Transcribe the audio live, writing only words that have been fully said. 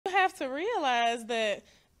to realize that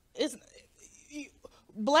it's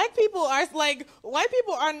black people are like white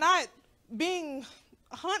people are not being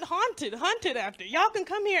hunted after. Y'all can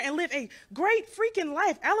come here and live a great freaking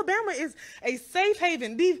life. Alabama is a safe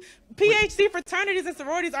haven. The PhD fraternities and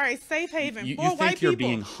sororities are a safe haven for white people. You think you're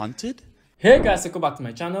being hunted? Hey guys, welcome back to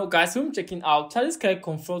my channel. Guys, we're checking out Charles Kirk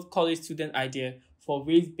confront college student idea for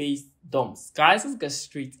race-based dorms. Guys, let's get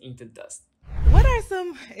straight into this. What are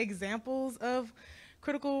some examples of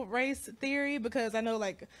critical race theory? Because I know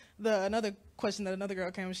like another question that another girl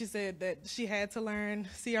came with, she said that she had to learn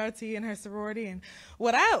CRT in her sorority, and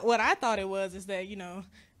what I thought it was is that, you know,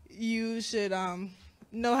 you should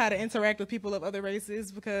know how to interact with people of other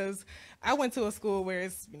races, because I went to a school where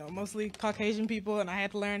it's, you know, mostly Caucasian people, and I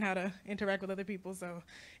had to learn how to interact with other people. So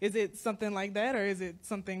is it something like that, or is it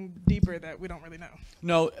something deeper that we don't really know?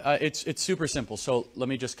 No, it's super simple. So let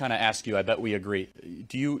me just kind of ask you, I bet we agree.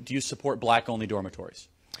 Do you support black-only dormitories?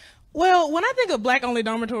 Well, when I think of black-only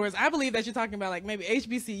dormitories, I believe that you're talking about like maybe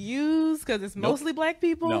HBCUs, because it's mostly black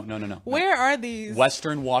people. No. Where are these?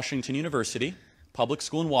 Western Washington University, public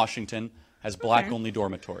school in Washington, has black-only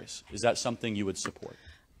dormitories. Is that something you would support?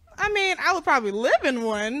 I mean, I would probably live in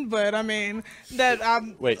one, but I mean,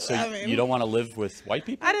 that Wait, so you don't want to live with white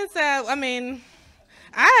people? I didn't say, I mean,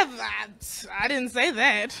 I didn't say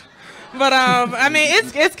that. But, I mean,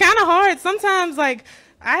 it's kind of hard. Sometimes, like,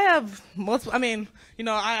 I have multiple, I mean, you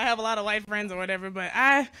know, I have a lot of white friends or whatever, but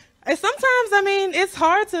sometimes, I mean, it's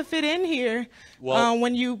hard to fit in here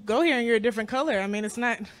when you go here and you're a different color. I mean, it's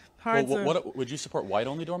not hard to... Would you support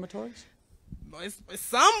white-only dormitories? It's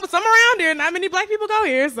some around here. Not many black people go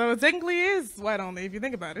here, so it technically is white only if you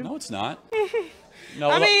think about it. No, it's not. No,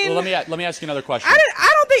 I mean, let me ask you another question.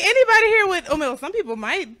 I don't think anybody here would. Oh, well, some people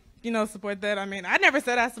might, you know, support that. I mean, I never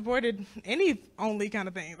said I supported any only kind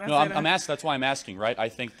of thing. That's why I'm asking, right? I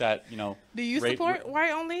think that, you know. Do you support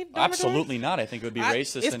white only dormitories? Absolutely not. I think it would be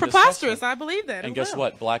racist. It's preposterous. I believe that. And guess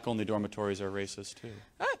what? Black only dormitories are racist too.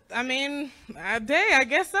 I mean, I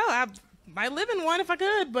guess so. I might live in one if I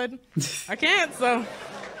could, but I can't, so.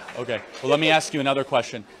 Okay, well, let me ask you another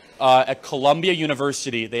question. At Columbia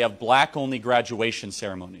University, they have black-only graduation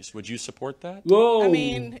ceremonies. Would you support that? Whoa. I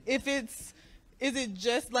mean, is it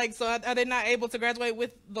just like, so are they not able to graduate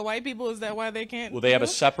with the white people? Is that why they can't? Well, they have a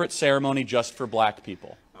separate ceremony just for black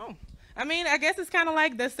people. Oh. I mean, I guess it's kind of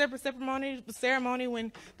like the separate ceremony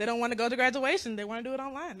when they don't want to go to graduation. They want to do it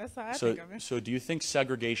online. That's how I think of it. So do you think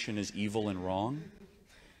segregation is evil and wrong?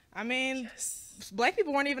 I mean, black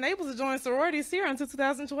people weren't even able to join sororities here until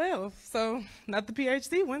 2012. So, not the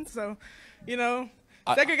PhD one. So, you know,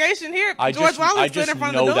 segregation here. George Wallace stood in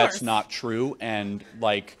front of the doors. I just know that's not true, and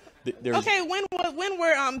like, there's. Okay, when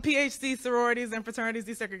were PhD sororities and fraternities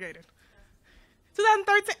desegregated?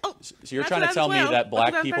 2013. Oh, so you're trying to tell me that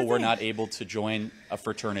black people were not able to join a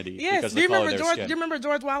fraternity because of the color of their skin? Do you remember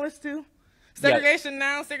George Wallace too? Segregation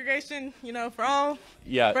now, segregation, you know, for all,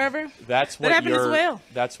 forever. That's what happened as well.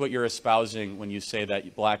 That's what you're espousing when you say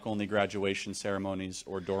that black-only graduation ceremonies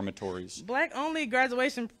or dormitories. Black-only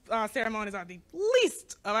graduation ceremonies are the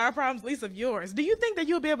least of our problems, least of yours. Do you think that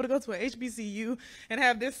you'll be able to go to a HBCU and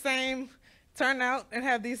have this same turnout and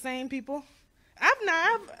have these same people? Let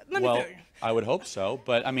me tell you. I would hope so,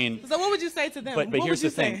 but I mean. So what would you say to them? But here's the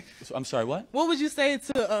thing. I'm sorry, what? What would you say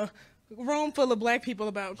to room full of black people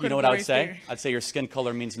about critical race theory? You know what I would say? I'd say your skin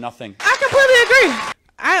color means nothing. I completely agree.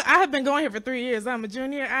 I have been going here for 3 years. I'm a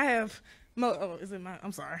junior. I have,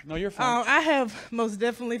 I'm sorry. No, you're fine. I have most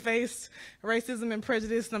definitely faced racism and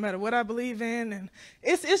prejudice no matter what I believe in. And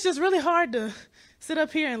it's just really hard to sit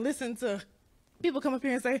up here and listen to people come up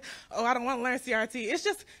here and say, oh, I don't want to learn CRT. It's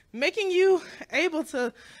just making you able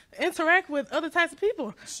to interact with other types of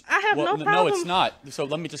people. I have no problem. No, it's not. So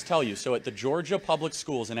let me just tell you. So at the Georgia public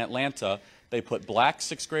schools in Atlanta, they put black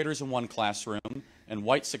sixth graders in one classroom and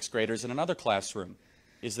white sixth graders in another classroom.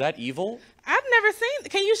 Is that evil? I've never seen.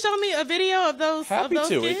 Can you show me a video of those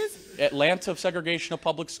kids? Atlanta segregation of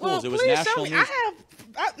public schools. Well, it was national news. I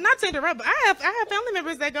have, not to interrupt, but I have family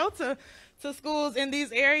members that go to schools in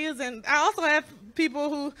these areas, and I also have people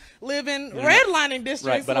who live in redlining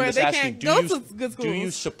districts where they can't go to good schools. Do you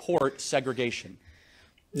support segregation?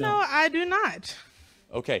 No, I do not.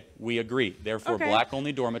 Okay, we agree. Therefore,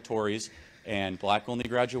 black-only dormitories and black-only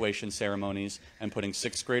graduation ceremonies and putting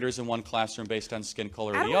sixth graders in one classroom based on skin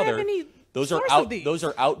color or the other, those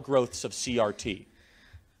are outgrowths of CRT.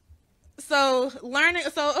 So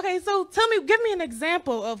tell me, give me an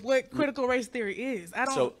example of what critical race theory is. That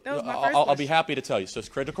was my first question. I'll be happy to tell you. So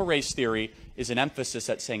critical race theory is an emphasis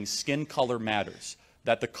at saying skin color matters,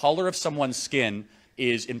 that the color of someone's skin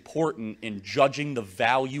is important in judging the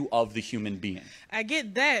value of the human being. I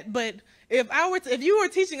get that, but if you were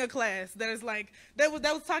teaching a class that is like that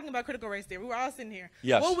was talking about critical race theory, we were all sitting here.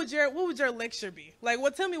 Yes. What would your lecture be? Like,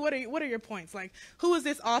 tell me what are your points? Like, who is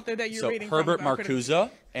this author that you're reading? Herbert Marcuse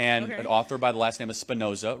and an author by the last name of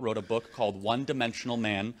Spinoza wrote a book called One-Dimensional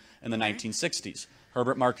Man in the 1960s.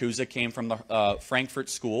 Herbert Marcuse came from the Frankfurt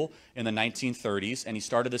School in the 1930s, and he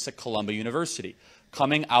started this at Columbia University.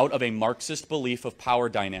 Coming out of a Marxist belief of power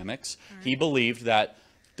dynamics, he believed that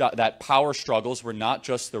power struggles were not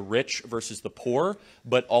just the rich versus the poor,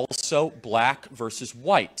 but also black versus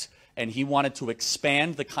white. And he wanted to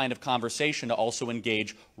expand the kind of conversation to also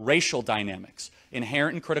engage racial dynamics.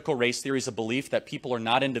 Inherent in critical race theory is a belief that people are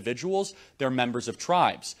not individuals, they're members of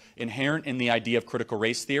tribes. Inherent in the idea of critical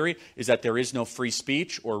race theory is that there is no free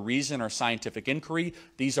speech or reason or scientific inquiry.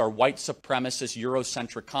 These are white supremacist,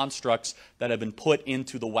 Eurocentric constructs that have been put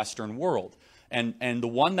into the Western world. And the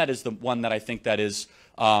one that is the one that I think that is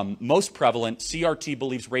most prevalent, CRT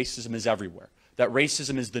believes racism is everywhere, that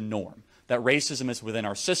racism is the norm. That racism is within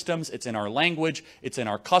our systems, it's in our language, it's in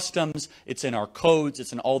our customs, it's in our codes,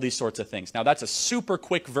 it's in all these sorts of things. Now, that's a super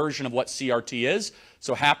quick version of what CRT is,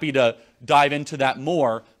 so happy to dive into that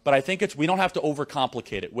more, but I think we don't have to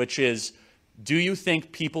overcomplicate it, which is, do you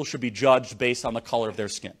think people should be judged based on the color of their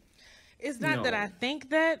skin? It's not that I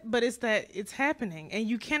think that, but it's that it's happening. And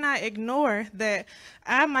you cannot ignore that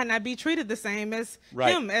I might not be treated the same as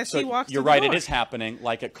him as he walks You're through the right, door. it is happening.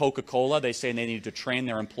 Like at Coca-Cola, they say they need to train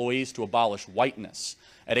their employees to abolish whiteness.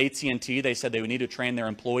 At AT&T, they said they would need to train their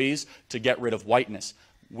employees to get rid of whiteness.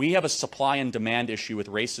 We have a supply and demand issue with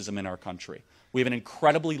racism in our country. We have an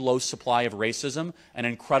incredibly low supply of racism and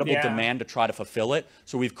incredible demand to try to fulfill it.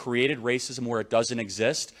 So we've created racism where it doesn't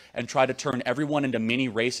exist and try to turn everyone into mini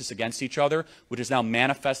racists against each other, which has now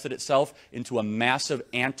manifested itself into a massive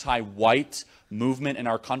anti-white movement in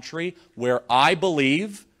our country where I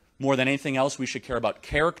believe, more than anything else, we should care about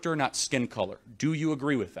character, not skin color. Do you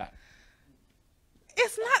agree with that?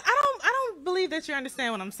 It's not, I don't believe that you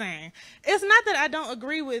understand what I'm saying. It's not that I don't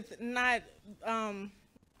agree with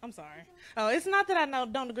I'm sorry. Oh, it's not that I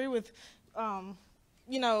don't agree with,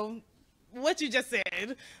 you know, what you just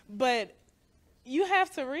said, but you have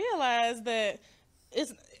to realize that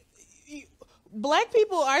black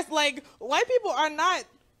people are like, white people are not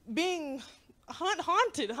being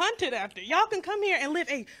hunted after. Y'all can come here and live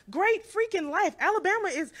a great freaking life. Alabama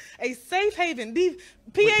is a safe haven. These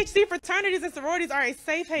PhD fraternities and sororities are a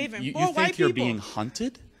safe haven You for white people. You think you're being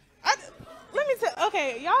hunted? Let me tell.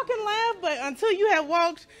 Okay, y'all can laugh, but until you have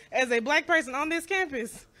walked as a black person on this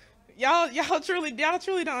campus, y'all truly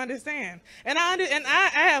don't understand. And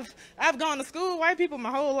I've gone to school with white people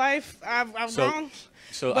my whole life. I've gone.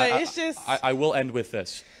 So but it's just. I will end with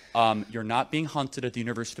this. You're not being hunted at the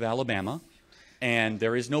University of Alabama, and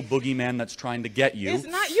there is no boogeyman that's trying to get you. It's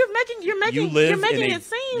not. You're making it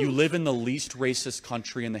seem. You live in the least racist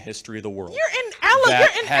country in the history of the world. You're in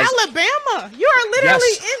Alabama. You are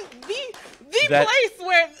literally in the place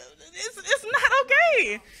where it's not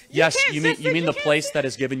okay. You mean the place that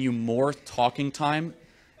has given you more talking time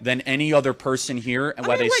than any other person here, and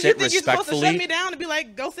where they sit respectfully. You're supposed to shut me down and be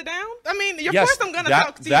like, go sit down? I mean, of course I'm going to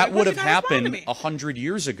talk to you. That would have happened 100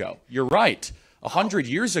 years ago. You're right. 100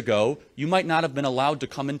 years ago, you might not have been allowed to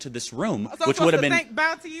come into this room, which would have been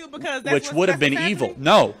bow to you because evil.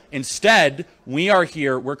 No, instead, we are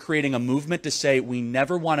here. We're creating a movement to say we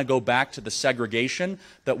never want to go back to the segregation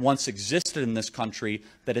that once existed in this country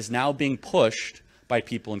that is now being pushed by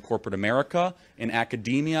people in corporate America, in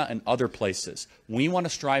academia, and other places. We want to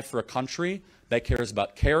strive for a country that cares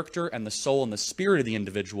about character and the soul and the spirit of the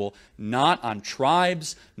individual, not on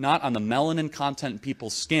tribes, not on the melanin content in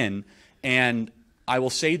people's skin. And I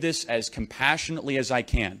will say this as compassionately as I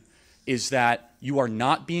can, is that you are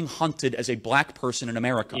not being hunted as a black person in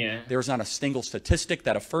America. There's not a single statistic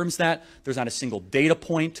that affirms that. There's not a single data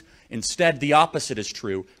point. Instead, the opposite is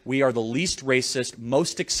true. We are the least racist,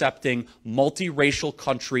 most accepting, multiracial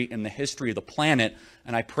country in the history of the planet.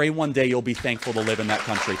 And I pray one day you'll be thankful to live in that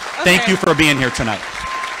country. Okay. Thank you for being here tonight.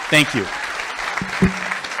 Thank you.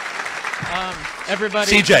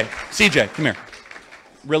 Everybody. CJ, come here.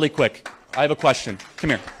 Really quick. I have a question.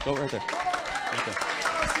 Come here. Go right there. Right there.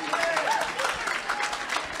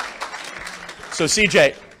 So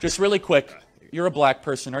CJ, just really quick. You're a black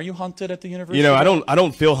person. Are you hunted at the university? You know, I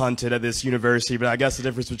don't feel hunted at this university, but I guess the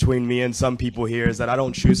difference between me and some people here is that I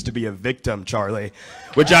don't choose to be a victim, Charlie,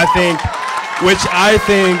 which I think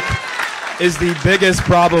is the biggest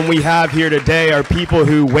problem we have here today are people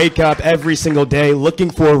who wake up every single day looking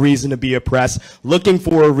for a reason to be oppressed, looking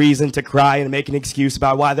for a reason to cry and make an excuse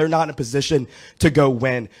about why they're not in a position to go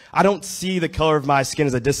win. I don't see the color of my skin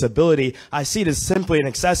as a disability. I see it as simply an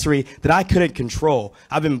accessory that I couldn't control.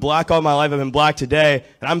 I've been black all my life. I've been black today,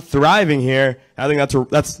 and I'm thriving here. I think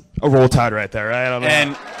that's a roll tide right there, right?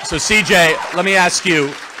 And so, CJ, let me ask you,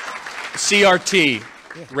 CRT,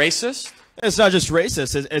 racist? It's not just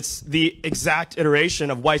racist. It's the exact iteration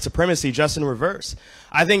of white supremacy, just in reverse.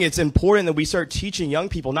 I think it's important that we start teaching young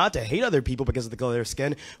people not to hate other people because of the color of their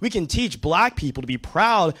skin. We can teach black people to be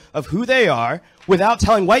proud of who they are without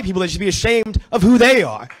telling white people they should be ashamed of who they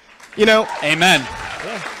are. You know? Amen.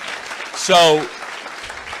 Yeah. So,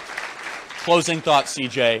 closing thought,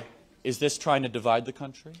 CJ. Is this trying to divide the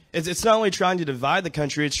country? It's not only trying to divide the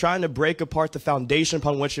country, it's trying to break apart the foundation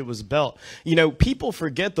upon which it was built. You know, people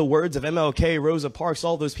forget the words of MLK, Rosa Parks,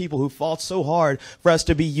 all those people who fought so hard for us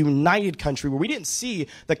to be a united country where we didn't see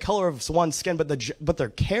the color of one's skin, but their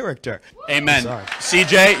character. Amen.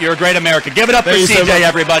 CJ, you're a great American. Give it up for CJ,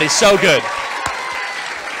 everybody. So good.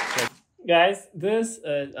 Guys, this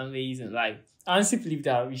is amazing. Like, I honestly believe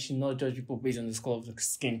that we should not judge people based on the color of the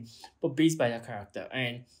skin, but based by their character.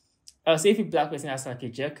 And I'll say if a black person acts like a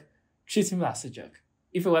jerk, treat him as a jerk.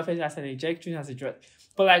 If a white person acts like a jerk, treat him as a jerk.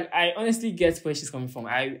 But like, I honestly get where she's coming from.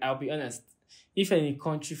 I'll be honest. If in a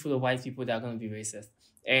country full of white people, they're going to be racist.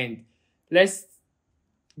 And let's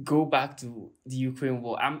go back to the Ukraine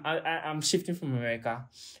war. I'm shifting from America,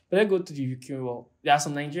 but let's go to the Ukraine war. There are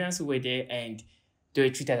some Nigerians who were there and they were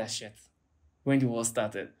treated as shit when the war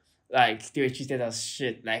started. Like, they were treated as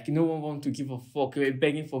shit. Like, no one wanted to give a fuck. They were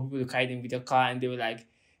begging for people to carry them with their car, and they were like,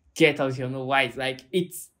 get out here, no white. Like,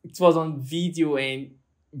 it was on video, and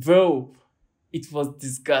bro, it was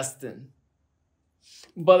disgusting.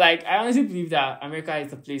 But like, I honestly believe that America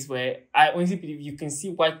is a place where I honestly believe you can see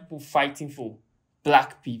white people fighting for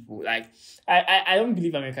black people. Like, I don't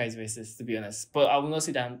believe America is racist, to be honest. But I will not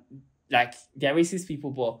say that, like, they're racist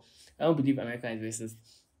people, but I don't believe America is racist.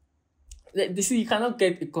 This is, you cannot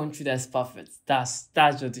get a country that's perfect. That's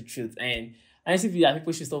just the truth. And I honestly believe that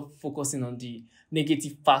people should stop focusing on the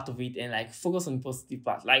negative part of it and like focus on the positive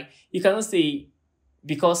part. Like, you cannot say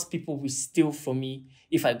because people will steal from me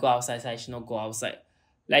if I go outside, so I should not go outside.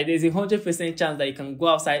 Like, there's 100% chance that you can go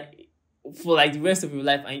outside for like the rest of your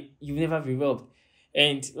life and you'll never be robbed.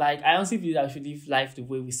 And like, I honestly believe that we should live life the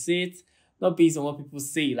way we see it, not based on what people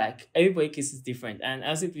say. Like, everybody's case is different. And I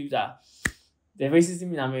honestly believe that there's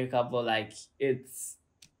racism in America, but like, it's,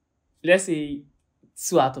 let's say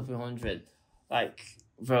 2 out of 100. Like,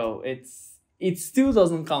 bro, it still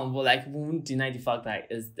doesn't count, but like, we won't deny the fact that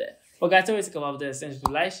it's there. But guys, always think about this.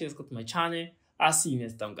 Essentially, like, share, go to my channel. I'll see you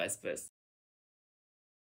next time, guys. First.